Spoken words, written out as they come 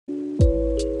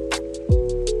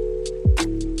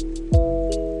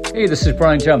Hey, this is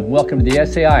Brian Jump. Welcome to the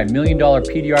SAI Million Dollar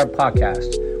PDR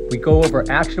Podcast. We go over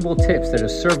actionable tips that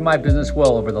have served my business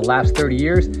well over the last 30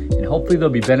 years, and hopefully they'll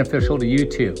be beneficial to you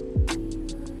too.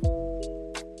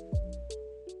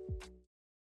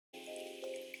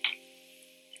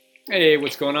 Hey,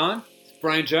 what's going on? It's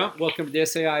Brian Jump. Welcome to the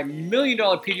SAI Million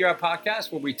Dollar PDR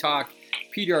Podcast, where we talk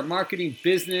PDR marketing,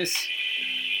 business.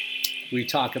 We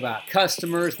talk about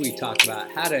customers. We talk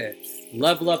about how to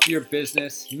level up your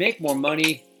business, make more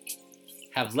money,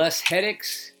 have less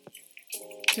headaches,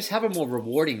 just have a more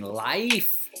rewarding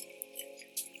life.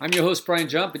 I'm your host, Brian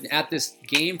Jump, and at this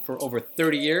game for over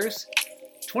 30 years.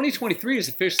 2023 is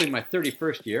officially my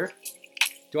 31st year.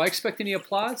 Do I expect any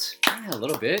applause? Yeah, a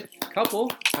little bit. A couple.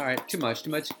 All right, too much. A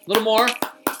little more?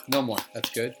 No more. That's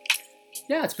good.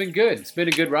 Yeah, it's been good. It's been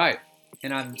a good ride.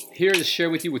 And I'm here to share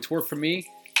with you what's worked for me.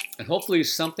 And hopefully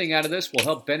something out of this will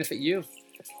help benefit you.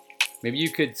 Maybe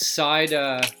you could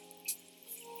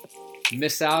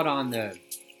miss out on the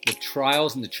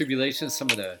trials and the tribulations, some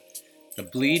of the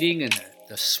bleeding and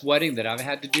the sweating that I've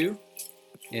had to do,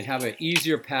 and have an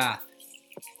easier path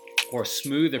or a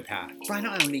smoother path. Brian,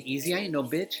 I don't need easy. I ain't no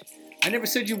bitch. I never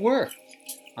said you were.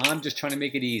 I'm just trying to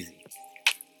make it easy.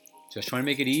 Just trying to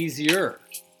make it easier,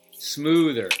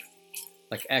 smoother,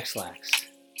 like X-Lax.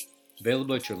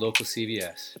 Available at your local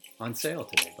CVS. On sale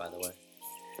today, by the way.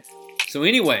 So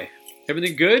anyway,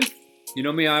 everything good? You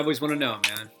know me, I always want to know,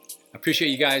 man. I appreciate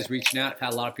you guys reaching out. I've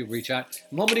had a lot of people reach out.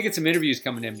 I'm hoping to get some interviews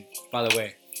coming in, by the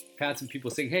way. I've had some people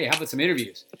saying, hey, how about some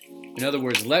interviews? In other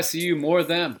words, less of you, more of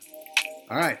them.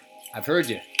 All right, I've heard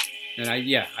you. And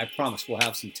I promise we'll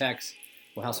have some texts.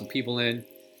 We'll have some people in.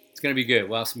 It's going to be good.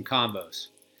 We'll have some combos.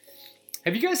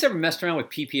 Have you guys ever messed around with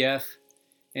PPF?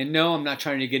 And no, I'm not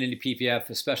trying to get into PPF,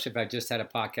 especially if I just had a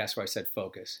podcast where I said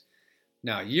focus.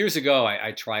 Now, years ago,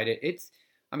 I tried it.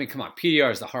 Come on, PDR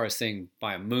is the hardest thing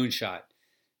by a moonshot.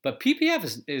 But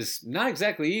PPF is not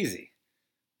exactly easy.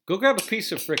 Go grab a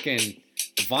piece of freaking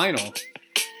vinyl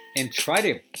and try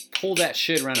to pull that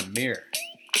shit around a mirror.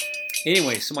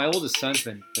 Anyway, so my oldest son's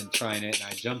been trying it, and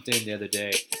I jumped in the other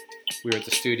day. We were at the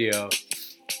studio,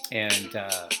 and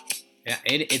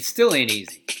it still ain't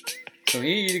easy. So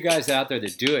any of you guys out there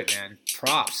that do it, man,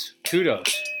 props,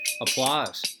 kudos,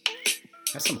 applause.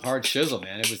 That's some hard shizzle,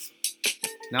 man. It was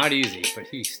not easy, but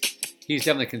he's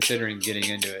definitely considering getting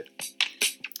into it.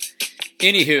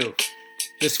 Anywho,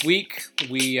 this week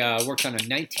we worked on a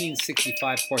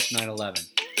 1965 Porsche 911.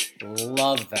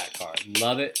 Love that car.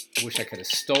 Love it. Wish I could have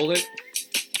stole it.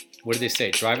 What did they say?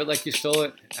 Drive it like you stole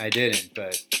it? I didn't,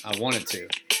 but I wanted to.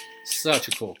 Such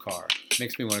a cool car.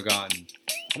 Makes me want to go out and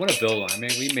I want to build one.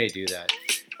 We may do that.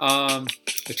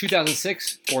 The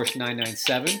 2006 Porsche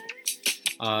 997,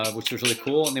 which was really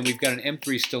cool. And then we've got an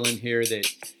M3 still in here that,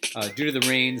 due to the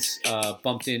rains,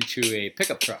 bumped into a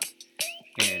pickup truck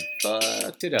and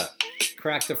fucked it up.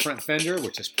 Cracked the front fender,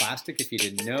 which is plastic if you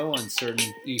didn't know, on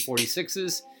certain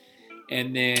E46s.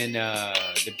 And then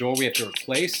the door we have to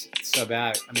replace. So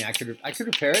bad. I could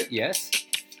repair it, yes.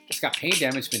 It's got paint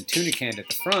damage, been tuna canned at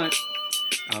the front.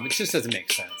 It just doesn't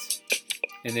make sense.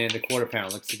 And then the quarter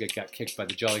panel looks like it got kicked by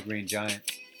the Jolly Green Giant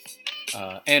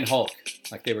and Hulk,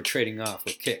 like they were trading off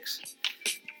with kicks.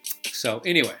 So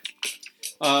anyway,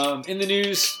 in the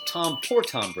news, poor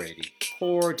Tom Brady,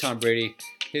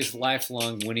 his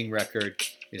lifelong winning record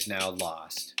is now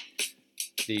lost.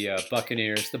 The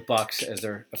Buccaneers, the Bucs, as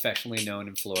they're affectionately known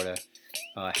in Florida,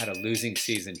 had a losing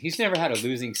season. He's never had a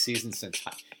losing season since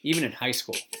even in high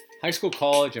school. High school,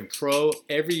 college, and pro,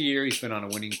 every year he's been on a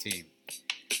winning team.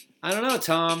 I don't know,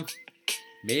 Tom.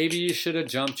 Maybe you should have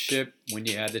jumped ship when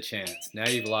you had the chance. Now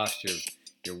you've lost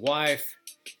your wife.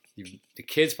 The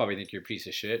kids probably think you're a piece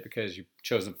of shit because you've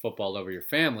chosen football over your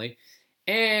family.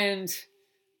 And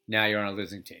now you're on a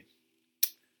losing team.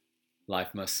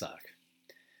 Life must suck.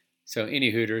 So,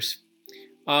 any Hooters.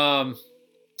 A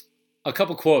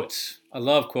couple quotes. I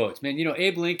love quotes. Man,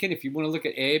 Abe Lincoln, if you want to look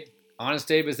at Abe,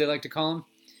 Honest Abe as they like to call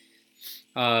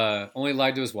him, only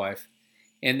lied to his wife.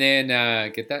 And then,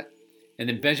 get that? And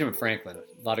then Benjamin Franklin,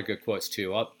 a lot of good quotes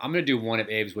too. I'm going to do one of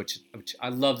Abe's, which I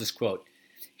love this quote.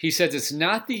 He says, it's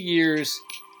not the years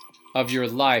of your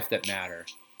life that matter,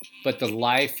 but the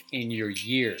life in your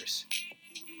years.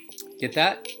 Get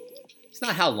that? It's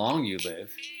not how long you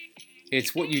live.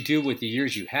 It's what you do with the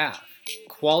years you have.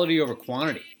 Quality over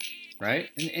quantity, right?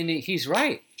 And he's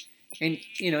right. And,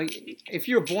 if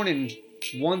you're born in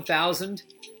 1000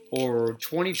 or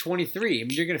 2023,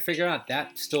 you're going to figure out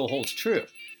that still holds true.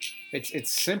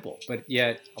 It's simple, but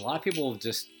yet a lot of people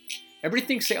everybody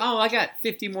thinks, oh, I got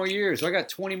 50 more years, or I got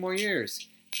 20 more years.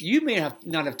 You may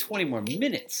not have 20 more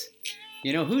minutes.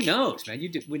 Who knows,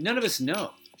 man? None of us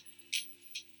know.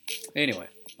 Anyway,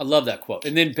 I love that quote.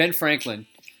 And then Ben Franklin,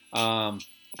 I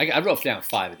wrote down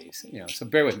 5 of these, so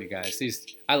bear with me, guys.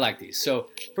 I like these. So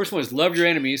first one is love your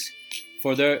enemies,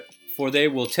 for they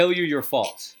will tell you your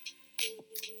faults.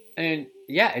 And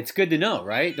yeah, it's good to know,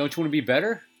 right? Don't you want to be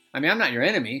better? I mean, I'm not your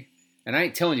enemy, and I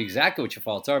ain't telling you exactly what your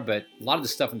faults are, but a lot of the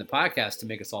stuff in the podcast to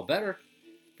make us all better.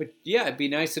 But yeah, it'd be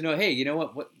nice to know, hey, you know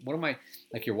what am I,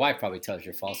 like your wife probably tells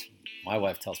your faults. My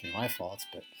wife tells me my faults,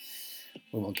 but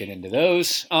we won't get into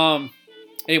those.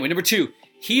 Anyway, number 2,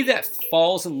 he that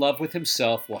falls in love with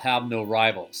himself will have no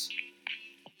rivals.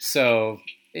 So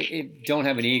don't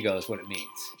have an ego is what it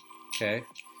means, okay?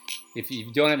 If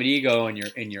you don't have an ego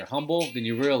and you're humble, then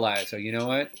you realize, oh, you know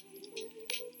what?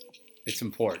 It's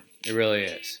important. It really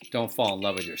is. Don't fall in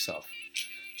love with yourself.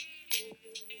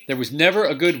 There was never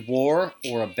a good war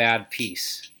or a bad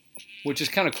peace, which is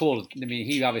kind of cool. I mean,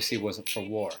 he obviously wasn't for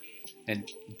war. And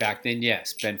back then,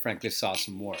 yes, Ben Franklin saw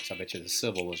some wars. I bet you the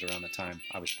Civil was around the time,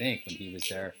 I would think, when he was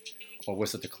there. Or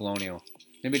was it the Colonial?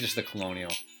 Maybe just the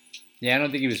Colonial. Yeah, I don't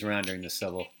think he was around during the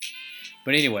Civil.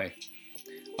 But anyway,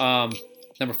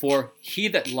 number 4, he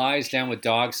that lies down with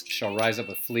dogs shall rise up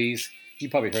with fleas. You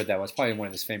probably heard that one. It's probably one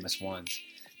of his famous ones.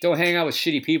 Don't hang out with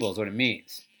shitty people is what it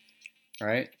means. All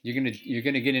right? You're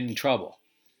gonna get in trouble.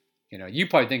 You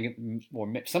probably think, or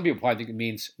some people probably think it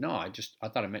means, no, I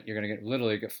thought it meant you're going to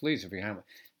literally get fleas if you hang with.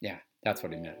 Yeah, that's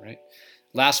what he meant, right?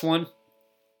 Last one,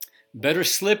 better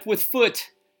slip with foot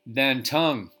than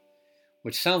tongue,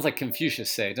 which sounds like Confucius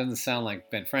say. It doesn't sound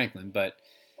like Ben Franklin, but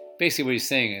basically what he's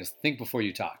saying is think before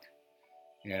you talk,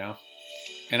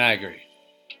 and I agree.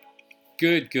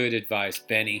 Good advice,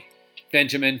 Benji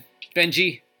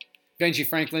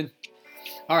Franklin.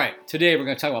 All right, today we're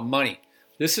going to talk about money.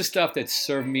 This is stuff that's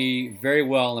served me very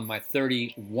well in my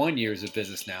 31 years of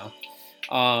business now,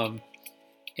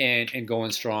 and going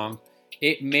strong.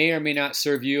 It may or may not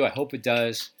serve you. I hope it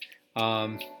does.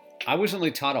 I wasn't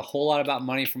really taught a whole lot about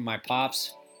money from my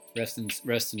pops. Rest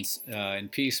in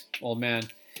peace, old man.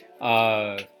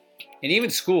 And even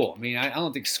school. I mean, I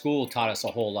don't think school taught us a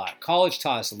whole lot. College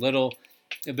taught us a little,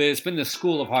 but it's been the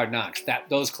school of hard knocks.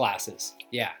 Those classes,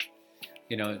 yeah.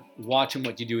 Watching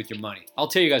what you do with your money. I'll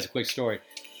tell you guys a quick story.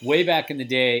 Way back in the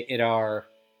day, at our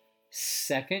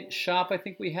second shop I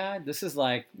think we had, this is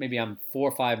like maybe I'm 4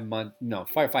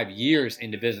 or 5 years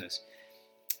into business,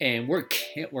 and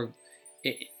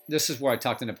this is where I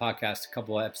talked in a podcast a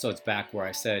couple of episodes back where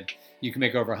I said you can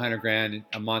make over $100,000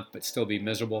 a month but still be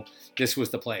miserable. This was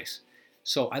the place.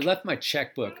 So I left my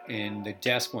checkbook in the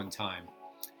desk one time,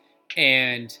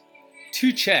 and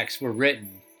 2 checks were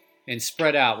written and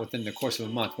spread out within the course of a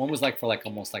month. One was for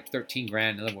almost $13,000,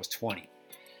 and the other was 20.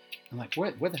 I'm like,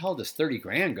 where the hell does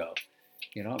 $30,000 go?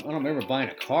 I don't remember buying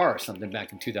a car or something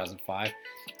back in 2005.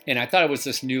 And I thought it was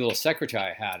this new little secretary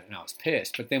I had, and I was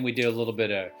pissed. But then we did a little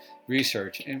bit of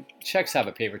research, and checks have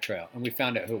a paper trail, and we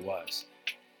found out who it was.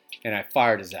 And I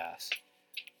fired his ass.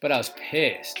 But I was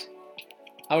pissed.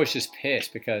 I was just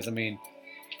pissed because,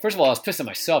 first of all, I was pissed at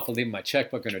myself for leaving my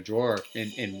checkbook in a drawer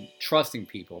and trusting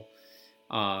people.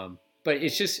 But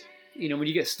it's just, when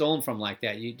you get stolen from like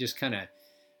that, you just kind of,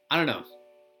 I don't know,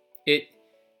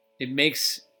 it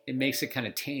makes it kind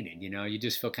of tainted, you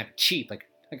just feel kind of cheap, like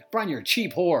Brian, you're a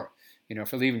cheap whore,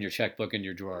 for leaving your checkbook in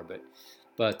your drawer.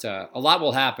 But a lot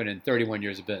will happen in 31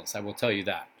 years of business. I will tell you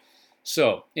that.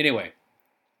 So anyway,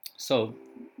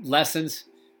 lessons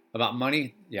about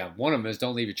money. Yeah. One of them is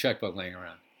don't leave your checkbook laying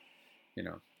around,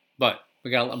 but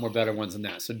we got a lot more better ones than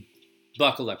that. So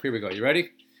buckle up. Here we go. You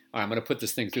ready? All right, I'm going to put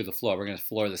this thing through the floor. We're going to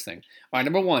floor this thing. All right,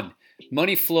 number 1,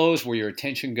 money flows where your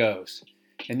attention goes.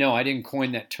 And no, I didn't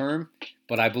coin that term,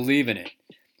 but I believe in it.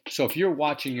 So if you're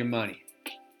watching your money,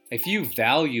 if you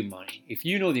value money, if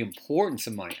you know the importance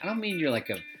of money, I don't mean you're like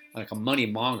a money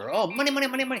monger. Oh, money.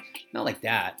 Not like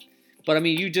that. But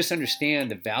you just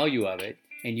understand the value of it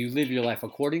and you live your life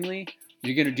accordingly,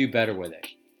 you're going to do better with it.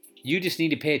 You just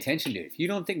need to pay attention to it. If you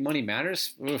don't think money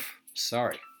matters,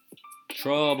 sorry.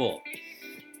 Trouble.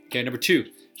 Okay, number 2,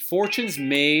 fortunes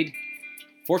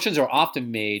are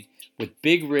often made with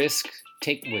big risks,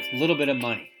 with a little bit of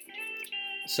money.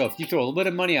 So if you throw a little bit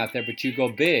of money out there, but you go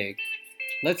big,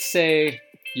 let's say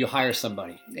you hire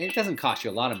somebody. It doesn't cost you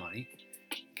a lot of money,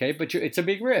 okay, but it's a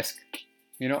big risk,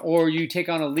 or you take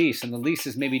on a lease, and the lease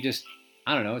is maybe just,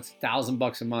 I don't know, it's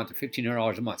 $1,000 a month or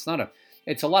 $1,500 a month.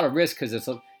 It's a lot of risk because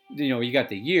you got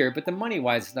the year, but the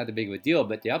money-wise, it's not that big of a deal,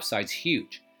 but the upside's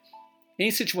huge. Any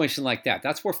situation like that,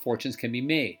 that's where fortunes can be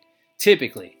made.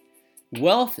 Typically,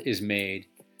 wealth is made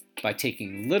by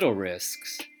taking little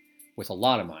risks with a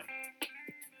lot of money.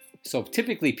 So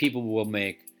typically people will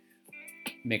make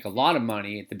a lot of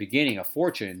money at the beginning, a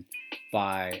fortune,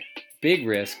 by big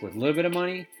risk with a little bit of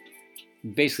money,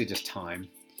 basically just time.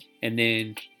 And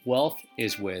then wealth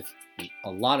is with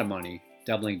a lot of money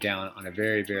doubling down on a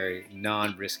very, very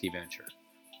non-risky venture.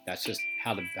 That's just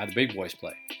how the big boys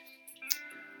play.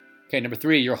 Okay, number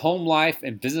 3, your home life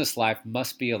and business life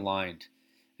must be aligned.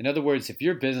 In other words, if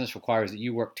your business requires that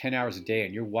you work 10 hours a day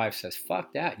and your wife says,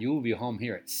 fuck that, you will be home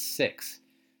here at 6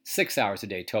 hours a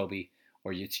day, Toby,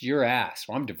 or it's your ass,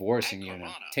 or I'm divorcing you and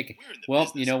I'm taking,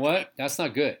 well, you know what? That's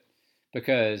not good,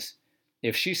 because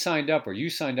if she signed up or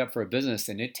you signed up for a business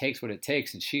and it takes what it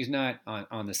takes and she's not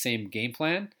on the same game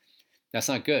plan, that's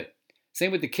not good.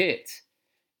 Same with the kids.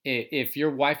 If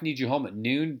your wife needs you home at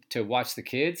noon to watch the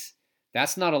kids,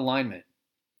 that's not alignment.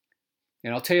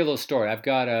 And I'll tell you a little story. I've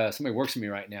got somebody works with me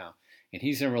right now, and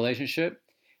he's in a relationship,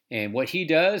 and what he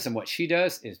does and what she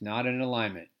does is not in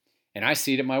alignment. And I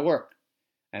see it at my work.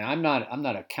 And I'm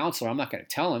not a counselor. I'm not going to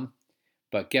tell him.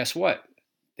 But guess what?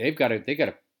 They got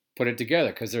to put it together,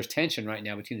 because there's tension right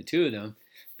now between the two of them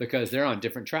because they're on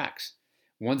different tracks.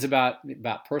 One's about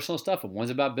personal stuff and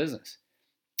one's about business.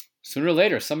 Sooner or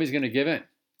later, somebody's going to give in,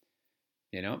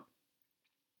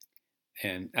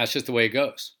 and that's just the way it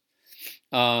goes.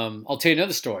 I'll tell you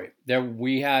another story.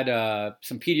 We had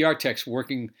some PDR techs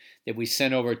working that we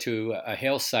sent over to a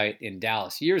hail site in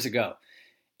Dallas years ago.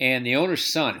 And the owner's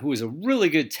son, who was a really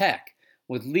good tech,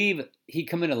 would leave. He'd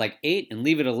come in at like 8 and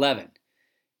leave at 11.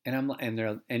 And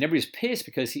everybody's pissed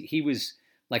because he was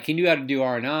like, he knew how to do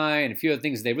R&I and a few other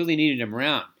things. They really needed him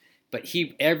around. But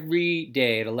he every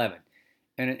day at 11.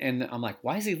 And I'm like,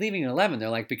 why is he leaving at 11? They're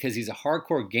like, because he's a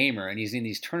hardcore gamer and he's in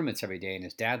these tournaments every day and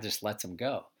his dad just lets him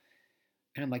go.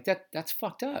 And I'm like, that's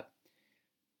fucked up.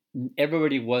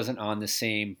 Everybody wasn't on the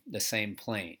same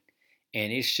plane.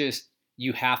 And it's just,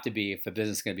 you have to be if the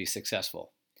business is going to be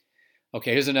successful.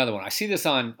 Okay, here's another one. I see this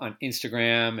on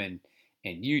Instagram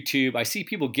and YouTube. I see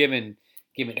people giving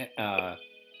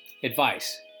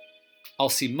advice. I'll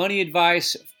see money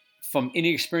advice from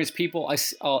inexperienced people.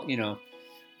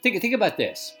 Think about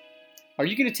this. Are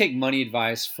you going to take money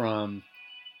advice from,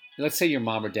 let's say, your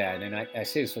mom or dad, and I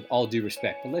say this with all due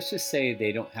respect, but let's just say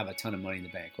they don't have a ton of money in the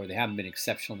bank or they haven't been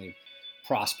exceptionally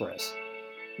prosperous.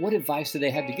 What advice do they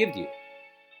have to give to you?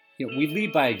 We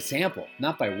lead by example,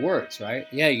 not by words, right?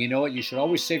 Yeah, you know what? You should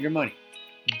always save your money.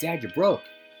 Dad, you're broke.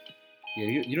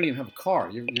 You don't even have a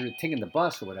car. You're taking the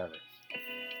bus or whatever.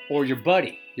 Or your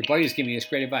buddy's giving you this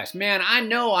great advice. Man, I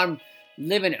know I'm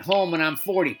living at home when I'm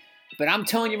 40, but I'm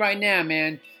telling you right now,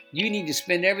 man, you need to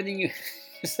spend everything you...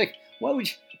 It's like,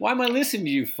 why am I listening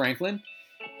to you, Franklin?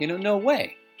 No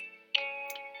way.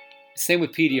 Same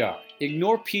with PDR.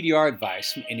 Ignore PDR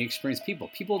advice from inexperienced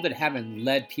people. People that haven't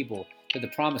led people to the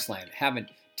promised land, haven't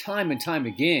time and time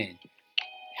again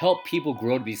helped people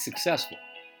grow to be successful.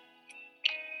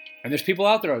 And there's people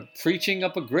out there preaching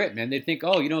up a grit, man. They think,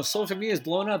 social media is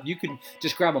blowing up. You can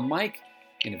just grab a mic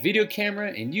and a video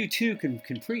camera and you too can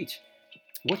preach.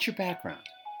 What's your background?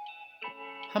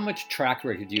 How much track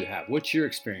record do you have? What's your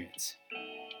experience?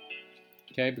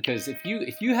 Okay, because if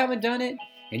you haven't done it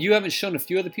and you haven't shown a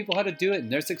few other people how to do it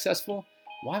and they're successful,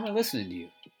 why am I listening to you?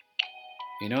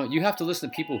 You have to listen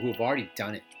to people who have already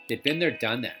done it. They've been there,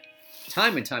 done that,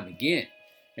 time and time again.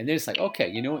 And then it's like, okay,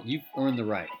 you know what? You've earned the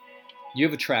right. You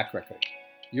have a track record.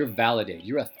 You're validated.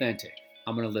 You're authentic.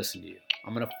 I'm going to listen to you.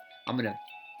 I'm going to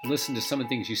listen to some of the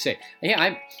things you say. And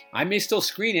yeah, I may still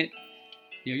screen it.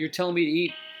 You're telling me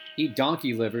to eat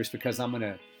donkey livers because I'm going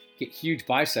to get huge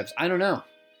biceps. I don't know.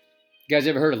 You guys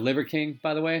ever heard of Liver King,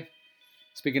 by the way?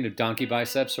 Speaking of donkey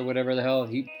biceps or whatever the hell,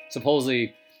 he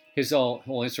supposedly, his whole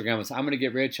Instagram was, I'm going to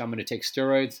get rich, I'm going to take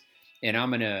steroids, and I'm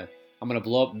going to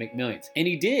blow up and make millions. And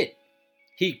he did.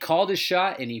 He called his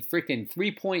shot, and he freaking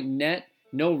 3-point net,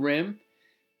 no rim,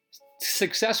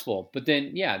 successful. But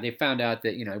then, yeah, they found out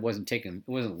that, it wasn't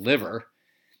liver.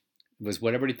 It was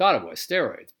whatever he thought it was,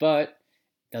 steroids. But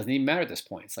it doesn't even matter at this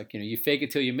point. It's like, you fake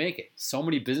it till you make it. So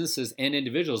many businesses and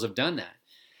individuals have done that.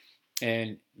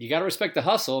 And you got to respect the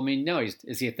hustle. I mean, no,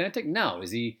 is he authentic? No. Is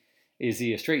he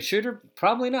a straight shooter?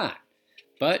 Probably not.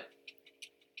 But,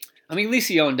 at least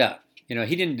he owned up. He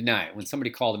didn't deny it. When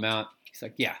somebody called him out, he's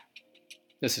like, yeah,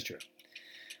 this is true.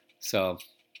 So,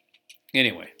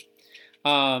 anyway.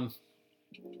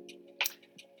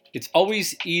 It's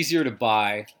always easier to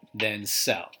buy than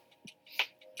sell.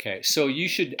 Okay, so you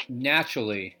should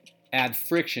naturally add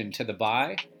friction to the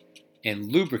buy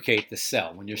and lubricate the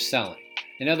sell when you're selling.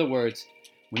 In other words,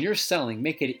 when you're selling,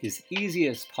 make it as easy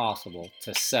as possible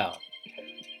to sell.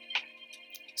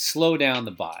 Slow down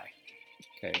the buy.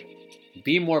 Okay,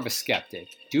 be more of a skeptic.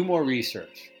 Do more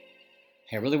research.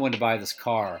 Hey, I really wanted to buy this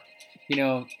car.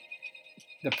 The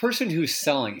person who's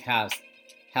selling has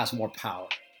more power,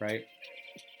 right?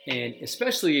 And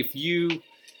especially if you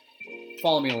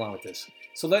follow me along with this.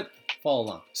 So follow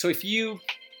along. So if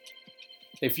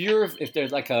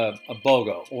there's like a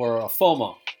BOGO or a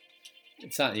FOMO,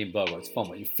 it's not even BOGO, it's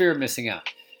FOMO. You fear of missing out.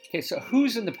 Okay, so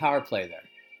who's in the power play there?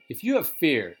 If you have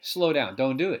fear, slow down.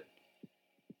 Don't do it.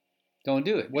 Don't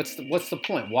do it. What's the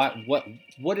point?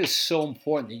 What is so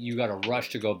important that you got to rush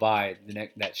to go buy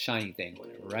that shiny thing,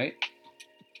 whatever, right?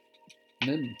 And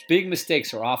then big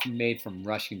mistakes are often made from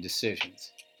rushing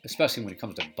decisions, especially when it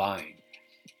comes to buying.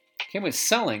 Okay, when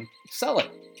selling, sell it.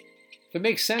 If it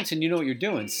makes sense and you know what you're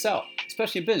doing, sell.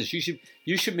 Especially in business,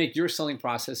 you should make your selling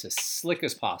process as slick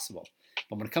as possible.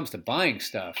 But when it comes to buying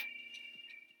stuff,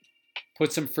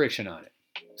 put some friction on it.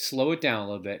 Slow it down a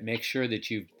little bit. Make sure that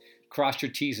you've crossed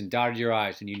your T's and dotted your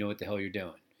I's and you know what the hell you're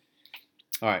doing.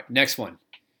 All right, next one.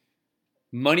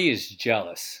 Money is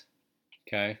jealous.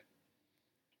 Okay?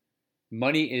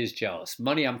 Money is jealous.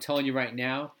 Money, I'm telling you right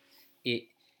now,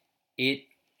 it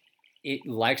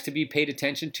likes to be paid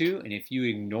attention to, and if you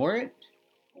ignore it,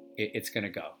 it's gonna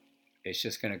go. It's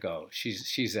just gonna go.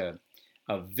 She's a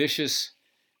vicious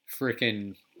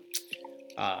freaking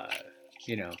I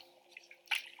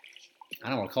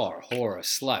don't want to call her a whore or a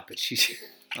slut, but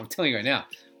I'm telling you right now,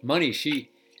 money, she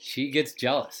gets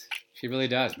jealous. She really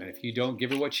does, man. If you don't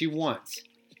give her what she wants,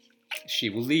 she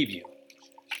will leave you.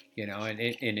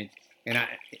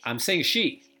 I'm saying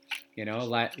she,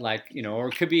 or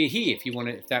it could be a he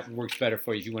if that works better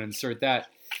for you. If you want to insert that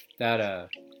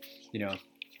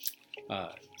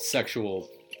sexual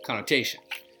connotation.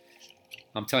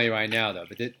 I'm telling you right now, though,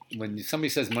 but when somebody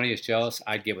says money is jealous,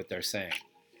 I get what they're saying.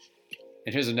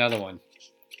 And here's another one.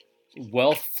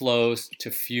 Wealth flows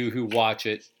to few who watch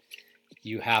it.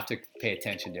 You have to pay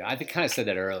attention to. I kind of said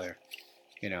that earlier,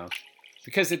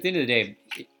 because at the end of the day,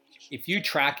 if you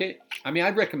track it,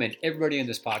 I'd recommend everybody in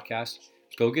this podcast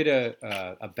go get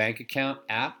a bank account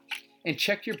app and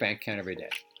check your bank account every day.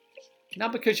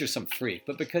 Not because you're some freak,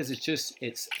 but because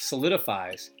it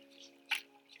solidifies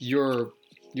your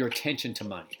attention to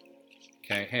money.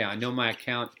 Okay, hey, I know my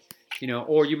account,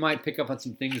 or you might pick up on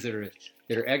some things that are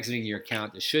exiting your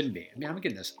account that shouldn't be. I'm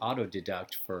getting this auto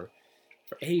deduct for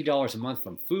 $80 a month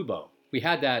from Fubo. We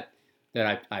had that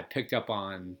I picked up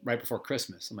on right before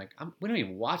Christmas. I'm like, we don't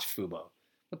even watch Fubo.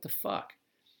 What the fuck?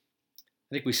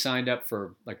 I think we signed up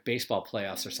for like baseball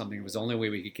playoffs or something. It was the only way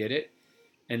we could get it.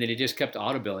 And then he just kept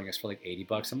auto billing us for like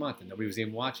 $80 a month and nobody was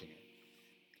even watching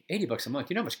it. $80 a month.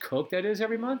 You know how much Coke that is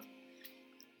every month?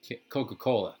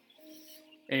 Coca-Cola.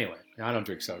 Anyway, I don't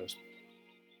drink sodas.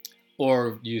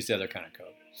 Or use the other kind of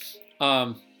Coke.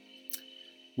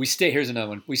 Here's another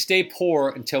one. We stay poor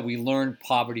until we learn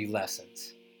poverty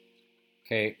lessons.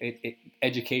 Okay,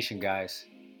 education, guys.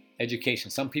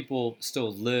 Education. Some people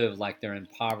still live like they're in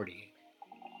poverty.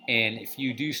 And if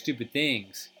you do stupid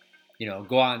things,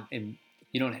 go out and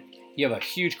you have a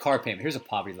huge car payment. Here's a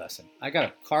poverty lesson. I got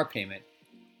a car payment,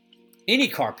 any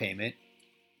car payment,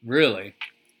 really,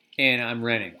 and I'm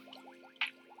renting.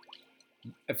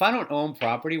 If I don't own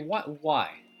property, why?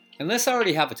 Unless I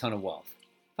already have a ton of wealth.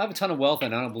 If I have a ton of wealth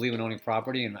and I don't believe in owning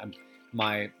property and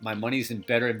my money's in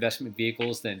better investment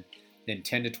vehicles than 10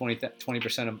 to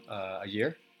 20% a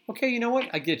year, okay, you know what?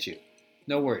 I get you.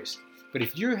 No worries. But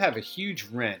if you have a huge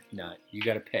rent nut, you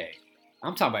got to pay.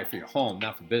 I'm talking about for your home,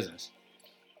 not for business.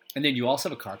 And then you also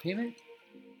have a car payment?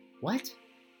 What?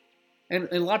 And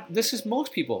this is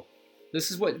most people.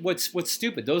 This is what's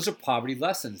stupid. Those are poverty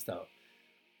lessons, though.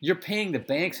 You're paying the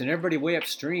banks and everybody way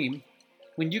upstream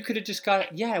when you could have just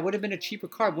got, it would have been a cheaper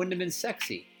car. It wouldn't have been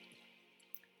sexy.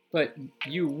 But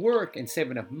you work and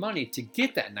save enough money to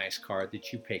get that nice car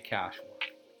that you pay cash for.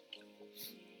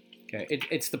 Okay,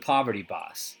 it's the poverty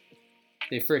boss.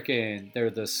 They're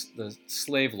the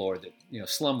slave lord that,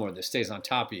 slumlord that stays on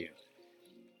top of you.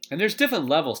 And there's different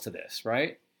levels to this,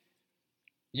 right?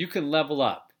 You can level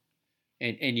up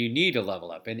and you need to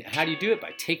level up. And how do you do it?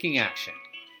 By taking action.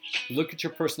 Look at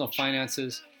your personal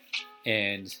finances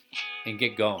and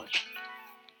get going.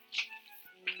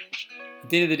 At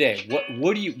the end of the day,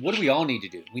 what do we all need to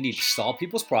do? We need to solve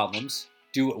people's problems,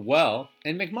 do it well,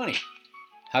 and make money.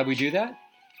 How do we do that?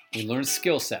 We learn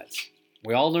skill sets.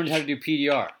 We all learned how to do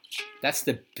PDR. That's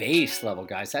the base level,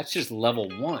 guys. That's just level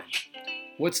 1.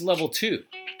 What's level 2?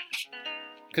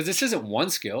 Because this isn't one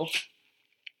skill.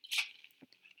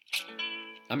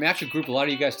 I have to group a lot of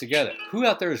you guys together. Who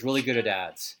out there is really good at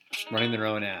ads, running their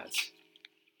own ads?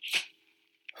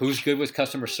 Who's good with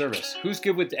customer service? Who's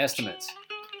good with estimates?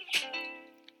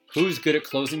 Who's good at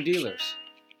closing dealers?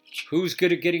 Who's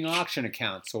good at getting auction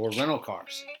accounts or rental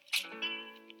cars?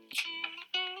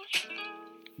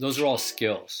 Those are all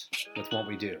skills with what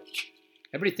we do.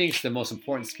 Everybody thinks the most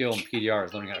important skill in PDR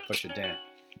is learning how to push a dent.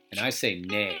 And I say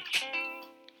nay.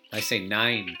 I say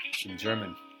nine in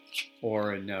German,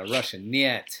 or in Russian,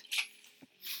 niet.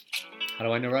 How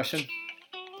do I know Russian?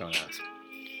 Don't ask.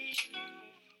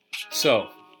 So,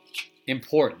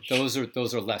 important. Those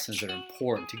are lessons that are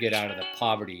important to get out of the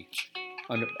poverty,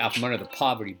 out from under the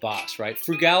poverty boss, right?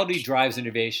 Frugality drives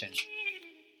innovation.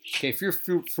 Okay, if you're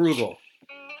frugal,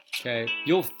 okay,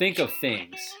 you'll think of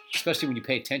things, especially when you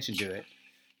pay attention to it.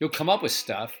 You'll come up with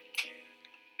stuff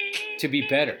to be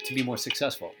better, to be more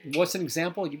successful. What's an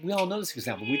example? We all know this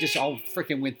example. We just all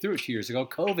freaking went through it 2 years ago,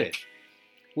 COVID.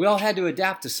 We all had to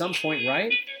adapt to some point,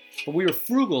 right? But we were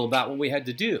frugal about what we had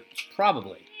to do,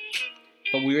 probably.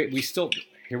 But we still,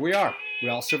 here we are. We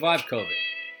all survived COVID.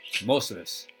 Most of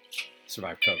us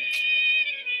survived COVID.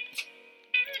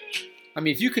 I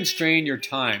mean, if you constrain your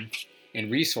time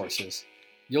and resources,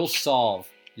 you'll solve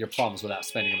your problems without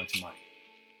spending a bunch of money.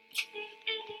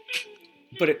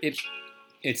 But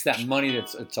it's that money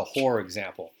it's a horror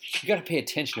example. You got to pay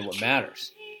attention to what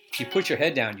matters. If you put your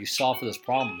head down, you solve for those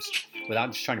problems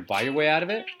without just trying to buy your way out of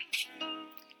it,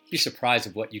 be surprised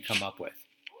at what you come up with.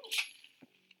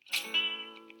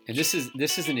 And this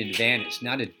is an advantage,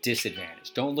 not a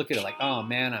disadvantage. Don't look at it like, oh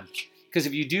man, because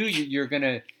if you do, you're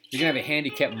gonna have a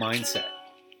handicapped mindset,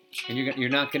 and you're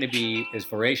not gonna be as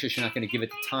voracious. You're not gonna give it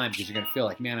the time because you're gonna feel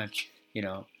like, man,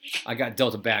 I got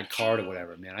dealt a bad card or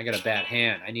whatever. Man, I got a bad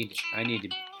hand. I need to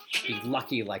be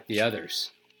lucky like the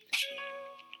others.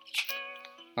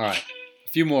 All right, a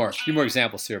few more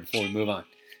examples here before we move on.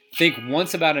 Think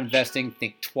once about investing.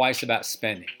 Think twice about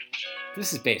spending.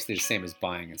 This is basically the same as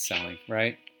buying and selling,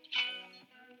 right?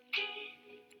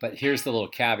 But here's the little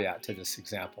caveat to this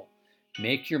example.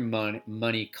 Make your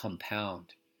money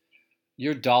compound.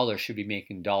 Your dollar should be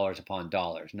making dollars upon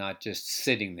dollars, not just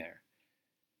sitting there.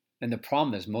 And the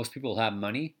problem is most people have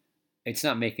money, it's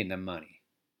not making them money.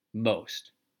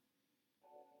 Most.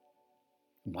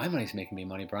 My money's making me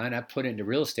money, Brian. I put it into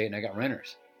real estate and I got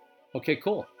renters. Okay,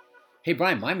 cool. Hey,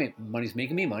 Brian, my money's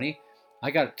making me money. I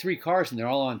got 3 cars and they're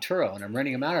all on Turo and I'm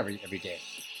renting them out every day.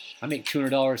 I make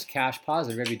 $200 cash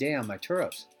positive every day on my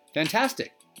Turos.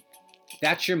 Fantastic.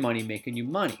 That's your money making you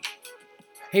money.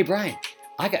 Hey, Brian,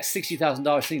 I got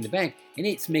 $60,000 sitting in the bank and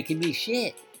it's making me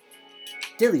shit.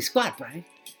 Dilly squat, Brian.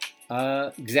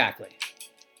 Exactly.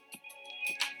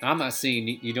 I'm not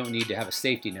saying you don't need to have a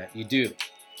safety net. You do.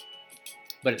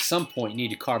 But at some point, you need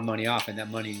to carve money off, and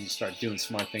that money needs to start doing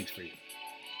smart things for you.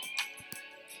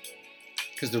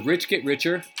 Because the rich get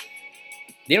richer.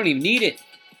 They don't even need it.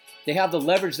 They have the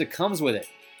leverage that comes with it.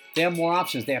 They have more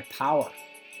options. They have power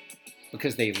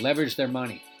because they leverage their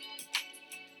money.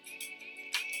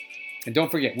 And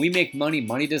don't forget, we make money.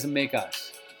 Money doesn't make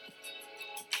us.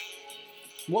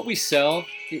 What we sell,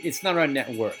 it's not our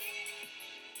net worth.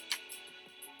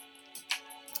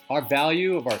 Our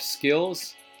value of our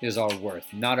skills is our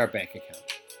worth, not our bank account.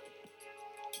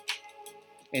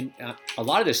 And a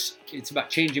lot of this, it's about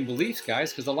changing beliefs,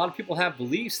 guys, because a lot of people have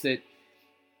beliefs that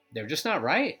they're just not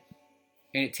right.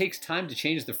 And it takes time to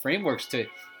change the frameworks to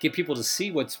get people to see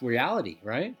what's reality,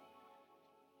 right?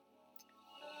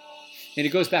 And it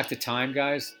goes back to time,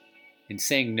 guys, and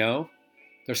saying no.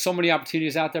 There's so many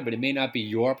opportunities out there, but it may not be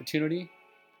your opportunity.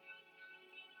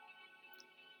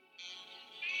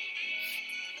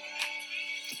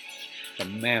 But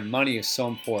man, money is so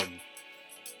important.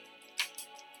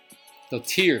 The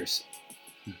tiers,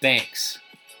 banks,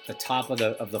 the top of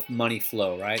the money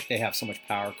flow, right? They have so much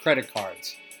power. Credit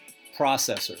cards,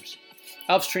 processors.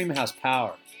 Upstream has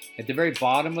power. At the very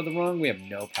bottom of the rung, we have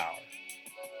no power.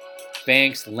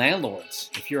 Banks, landlords.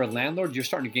 If you're a landlord, you're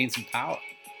starting to gain some power.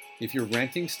 If you're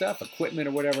renting stuff, equipment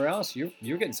or whatever else, you're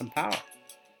getting some power.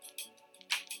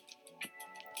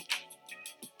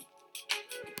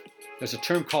 There's a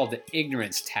term called the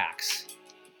ignorance tax.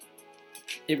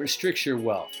 It restricts your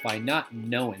wealth by not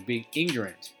knowing, being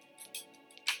ignorant.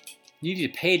 You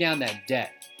need to pay down that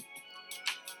debt.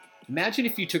 Imagine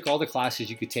if you took all the classes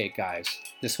you could take, guys,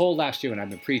 this whole last year when I've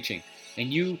been preaching,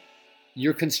 and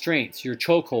your constraints, your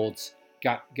chokeholds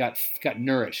got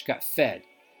nourished, got fed,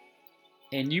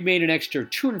 and you made an extra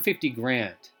 250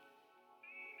 grand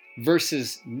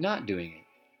versus not doing it.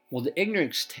 Well, the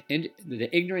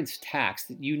ignorance tax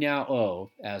that you now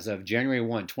owe as of January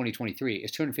 1, 2023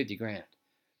 is 250 grand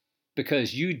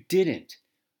because you didn't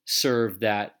serve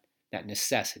that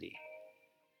necessity.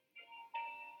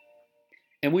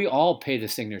 And we all pay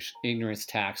this ignorance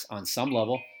tax on some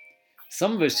level.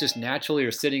 Some of us just naturally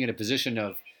are sitting in a position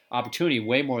of opportunity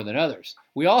way more than others.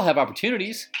 We all have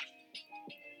opportunities.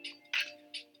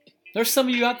 There's some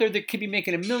of you out there that could be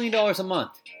making $1 million a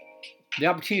month. The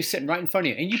opportunity is sitting right in front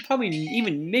of you, and you probably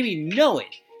even maybe know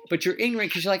it, but you're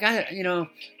ignorant because you're like, I don't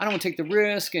want to take the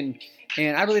risk, and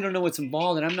I really don't know what's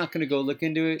involved, and I'm not going to go look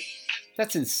into it.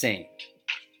 That's insane.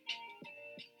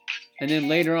 And then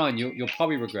later on, you'll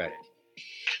probably regret it.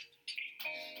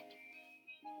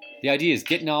 The idea is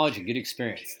get knowledge and get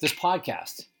experience. This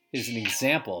podcast is an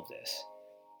example of this.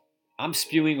 I'm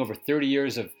spewing over 30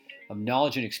 years of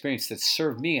knowledge and experience that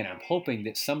served me, and I'm hoping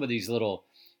that some of these little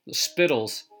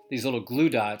spittles, these little glue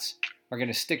dots, are going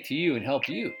to stick to you and help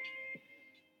you.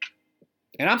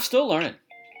 And I'm still learning.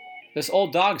 This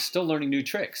old dog's still learning new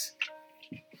tricks.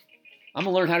 I'm going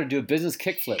to learn how to do a business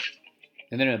kickflip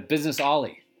and then a business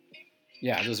ollie.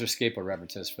 Yeah, those are skateboard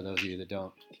references for those of you that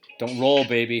don't. Don't roll,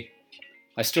 baby.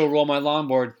 I still roll my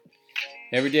longboard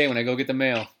every day when I go get the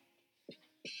mail.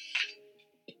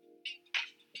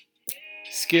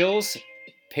 Skills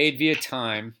paid via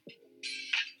time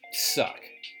suck.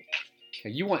 Okay,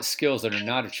 you want skills that are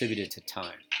not attributed to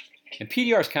time. And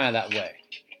PDR is kind of that way.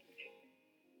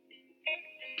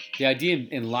 The idea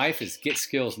in life is get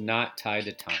skills not tied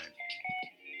to time.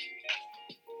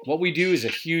 What we do is a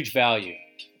huge value.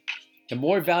 The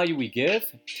more value we give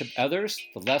to others,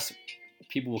 the less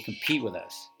people will compete with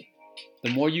us. The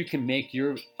more you can make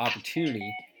your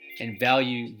opportunity and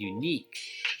value unique.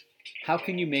 How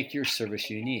can you make your service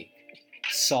unique?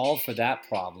 Solve for that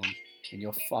problem and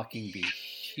you'll fucking be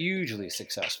hugely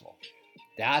successful.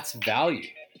 That's value.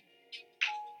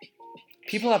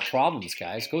 People have problems,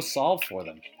 guys. Go solve for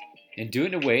them. And do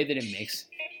it in a way that it makes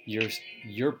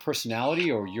your personality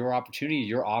or your opportunity,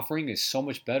 your offering is so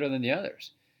much better than the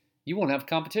others. You won't have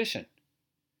competition.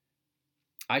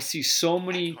 I see so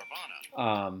many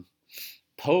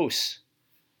posts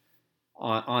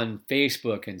on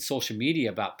Facebook and social media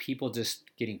about people just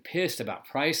getting pissed about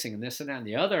pricing and this and that and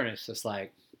the other, and it's just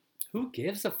like, who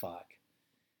gives a fuck?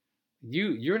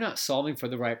 You're not solving for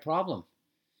the right problem.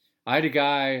 I had a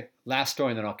guy, last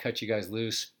story, and then I'll cut you guys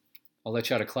loose. I'll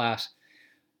let you out of class.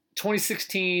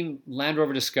 2016 Land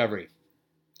Rover Discovery.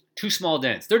 2 small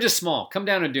dents. They're just small. Come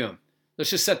down and do them. Let's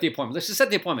just set the appointment.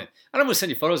 I don't want to send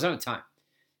you photos. I don't have time.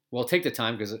 Well, take the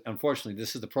time because, unfortunately,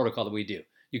 this is the protocol that we do.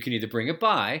 You can either bring it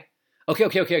by.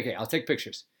 Okay. I'll take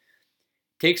pictures.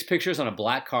 Takes pictures on a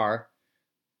black car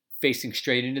facing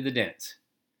straight into the dents.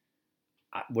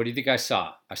 What do you think I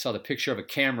saw? I saw the picture of a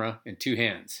camera in 2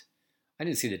 hands. I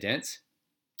didn't see the dents.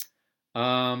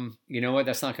 You know what?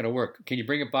 That's not going to work. Can you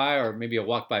bring it by or maybe a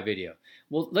walk-by video?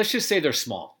 Well, let's just say they're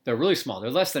small. They're really small. They're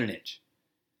less than an inch.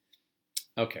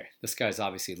 Okay, this guy's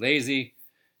obviously lazy.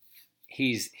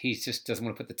 He just doesn't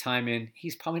want to put the time in.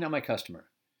 He's probably not my customer.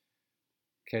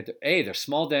 Okay, they're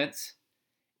small dents,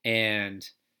 and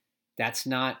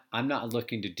I'm not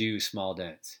looking to do small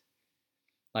dents.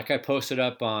 Like I posted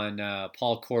up on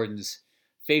Paul Corden's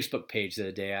Facebook page the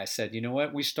other day, I said, you know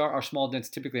what? We start our small dents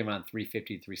typically around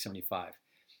 350 to 375.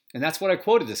 And that's what I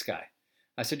quoted this guy.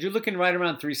 I said, you're looking right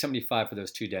around 375 for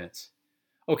those 2 dents.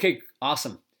 Okay,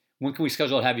 awesome. When can we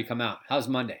schedule to have you come out? How's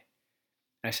Monday?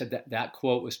 And I said that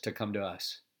quote was to come to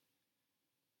us.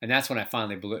 And that's when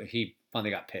he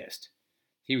finally got pissed.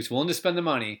 He was willing to spend the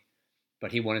money,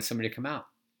 but he wanted somebody to come out.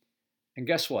 And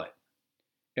guess what?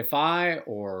 If I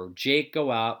or Jake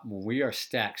go out when we are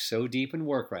stacked so deep in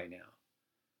work right now,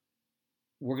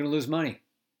 we're going to lose money.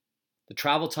 The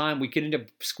travel time, we could end up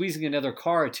squeezing another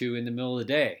car or 2 in the middle of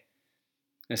the day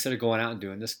instead of going out and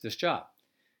doing this job.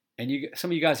 And some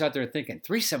of you guys out there are thinking,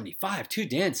 375, 2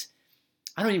 dents.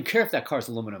 I don't even care if that car's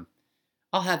aluminum.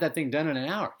 I'll have that thing done in an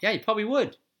hour. Yeah, you probably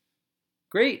would.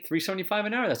 Great, 375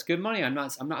 an hour. That's good money. I'm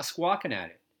not squawking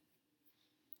at it.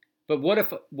 But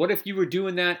what if you were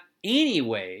doing that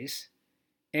anyways,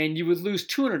 and you would lose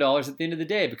 $200 at the end of the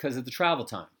day because of the travel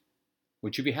time?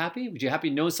 Would you be happy? Would you be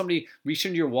happy knowing somebody reached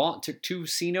into your wallet and took 2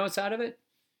 C notes out of it?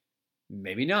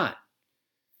 Maybe not.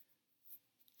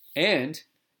 And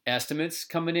estimates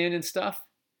coming in and stuff.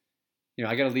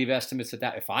 I got to leave estimates at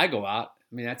that. If I go out,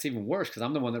 that's even worse because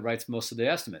I'm the one that writes most of the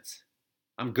estimates.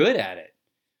 I'm good at it.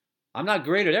 I'm not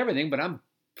great at everything, but I'm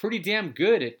pretty damn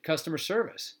good at customer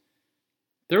service.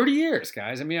 30 years,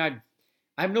 guys. I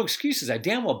have no excuses. I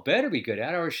damn well better be good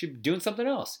at it or I should be doing something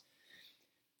else.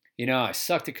 I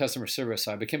sucked at customer service,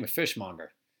 so I became a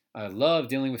fishmonger. I love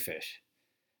dealing with fish.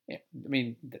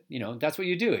 That's what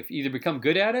you do. If you either become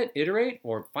good at it, iterate,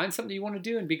 or find something you want to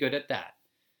do and be good at that.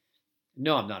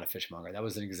 No, I'm not a fishmonger. That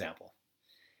was an example.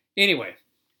 Anyway,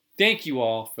 thank you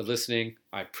all for listening.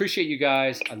 I appreciate you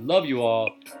guys. I love you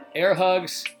all. Air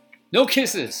hugs. No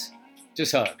kisses.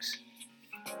 Just hugs.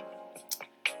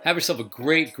 Have yourself a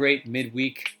great, great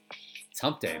midweek. It's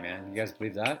hump day, man. You guys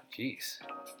believe that? Jeez.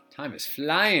 Time is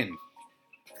flying.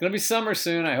 It's going to be summer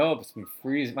soon, I hope. It's been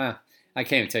freezing. I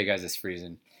can't even tell you guys it's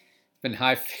freezing. been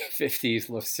high 50s,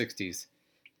 low 60s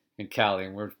in Cali,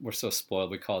 and we're so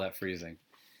spoiled we call that freezing.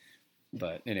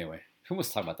 But anyway, who wants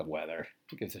to talk about the weather?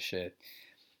 Who gives a shit?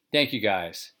 Thank you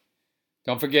guys.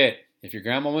 Don't forget, if your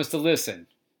grandma wants to listen,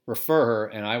 refer her,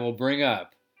 and I will bring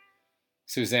up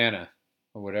Susanna,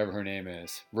 or whatever her name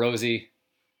is, Rosie,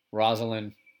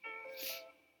 Rosalind.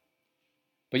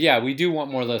 But yeah, we do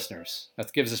want more listeners.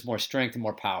 That gives us more strength and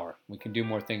more power. We can do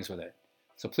more things with it.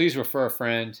 So please refer a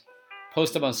friend,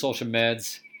 post them on social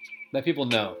meds, let people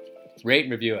know, rate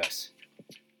and review us.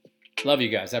 Love you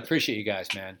guys. I appreciate you guys,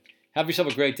 man. Have yourself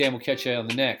a great day, and we'll catch you on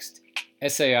the next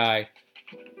SAI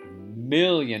 $1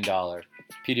 million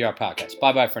PDR podcast.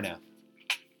 Bye-bye for now.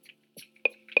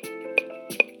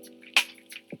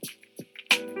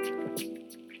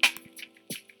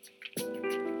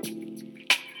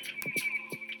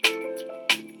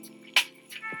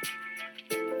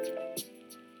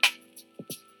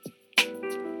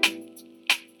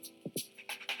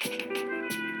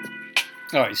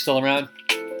 All right, you still around?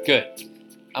 Good.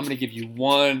 I'm going to give you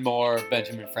one more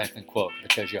Benjamin Franklin quote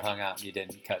because you hung out and you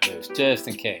didn't cut loose, just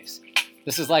in case.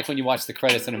 This is like when you watch the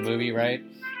credits in a movie, right?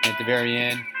 And at the very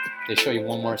end, they show you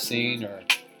one more scene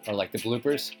or like the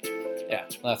bloopers. Yeah,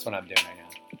 well, that's what I'm doing right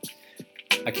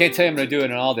now. I can't tell you I'm going to do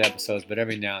it in all the episodes, but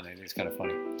every now and then it's kind of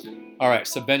funny. All right,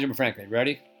 so Benjamin Franklin,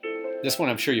 ready? This one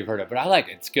I'm sure you've heard of, but I like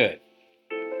it. It's good.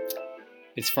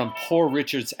 It's from Poor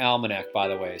Richard's Almanac, by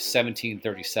the way,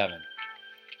 1737.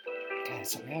 God,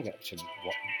 something I should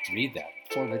read that.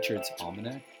 Poor Richard's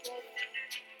Almanac.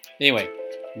 Anyway,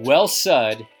 well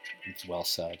done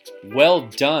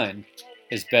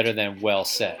is better than well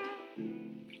said.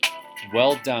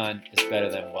 Well done is better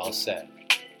than well said.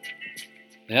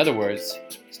 In other words,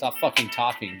 stop fucking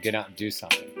talking and get out and do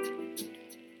something.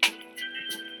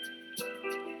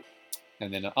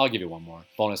 And then I'll give you one more.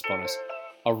 Bonus.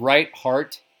 A right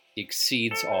heart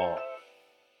exceeds all.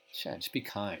 Shit, just be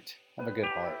kind. Have a good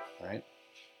heart, right?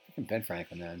 Fucking Ben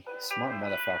Franklin, man. Smart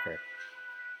motherfucker.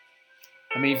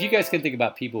 I mean, if you guys can think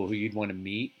about people who you'd want to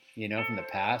meet, you know, from the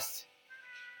past,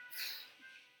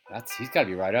 he's got to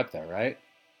be right up there, right?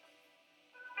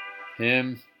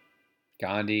 Him,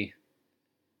 Gandhi.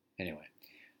 Anyway.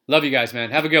 Love you guys,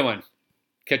 man. Have a good one.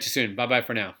 Catch you soon. Bye-bye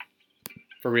for now.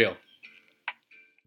 For real.